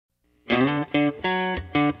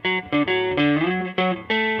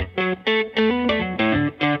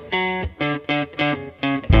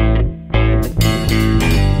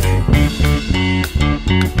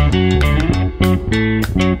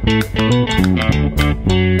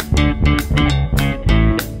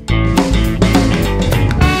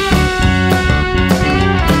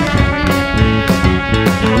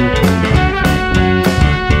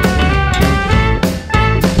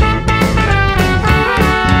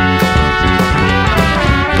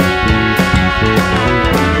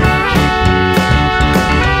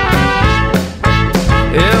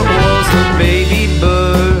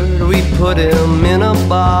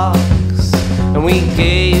box, and we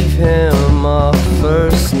gave him a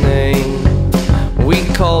first name. We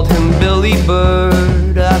called him Billy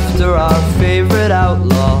Bird after our favorite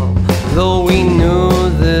outlaw, though we knew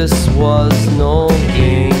this was no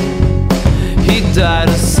game. He died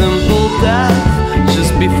a simple death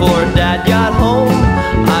just before Dad got home.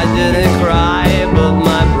 I didn't cry, but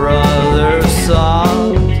my brother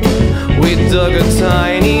sobbed. We dug a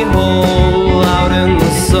tiny hole out in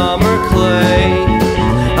the summer clay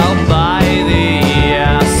out by the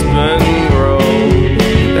Aspen grove,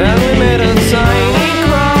 and we made a tiny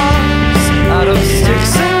cross out of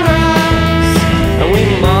sticks and grass, and we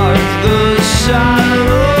marked the shot of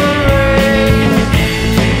rain.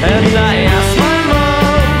 And I asked my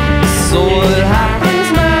mom, so what happens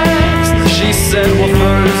next? She said, well,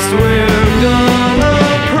 first we're gonna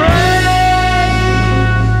pray,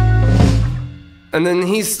 and then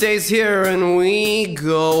he stays here and we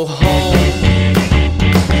go home.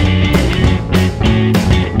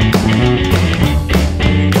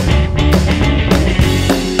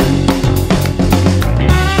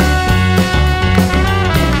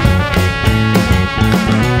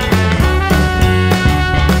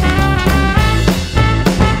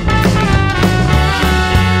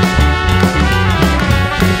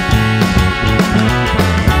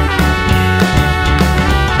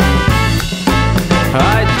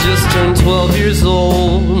 Turned 12 years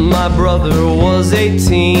old, my brother was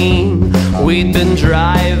 18. We'd been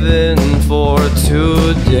driving for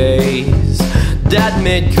 2 days. Dad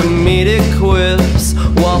made comedic quips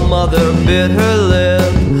while mother bit her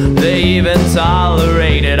lip. They even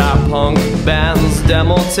tolerated our punk band's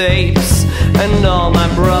demo tapes, and all my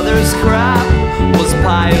brother's crap was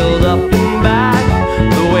piled up in back.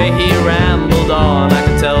 The way he rambled on, I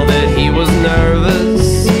could tell that he was nervous.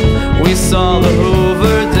 We saw the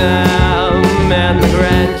Hoover Dam and the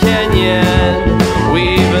Grand Canyon. We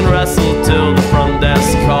even wrestled till the front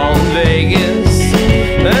desk called Vegas.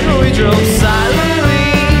 Then we drove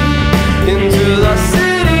silently into the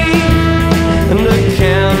city, and the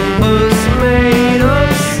campus made of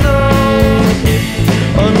stone.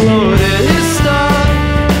 Unloaded his stuff,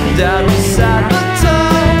 Dad was at the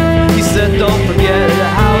top. He said, don't forget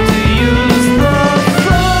how to use the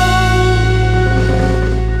phone.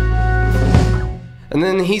 And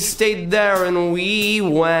then he stayed there and we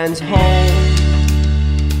went home.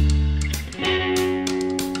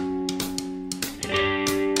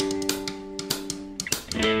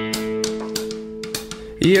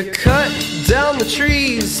 You cut down the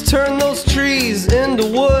trees, turn those trees into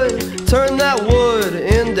wood, turn that wood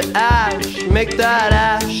into ash, make that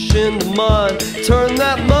ash into mud, turn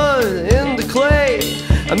that mud into clay,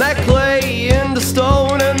 and that clay into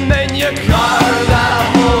stone, and then you carve out a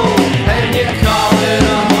hole, and you call it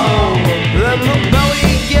a home. Then the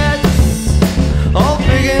belly gets all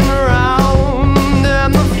big and round,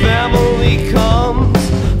 and the family comes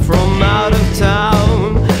from out of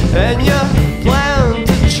town, and you plant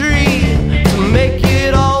a tree to make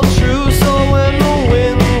it all true, so when the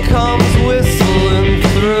wind comes whistling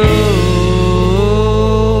through,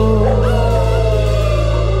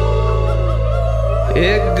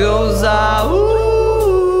 it goes out.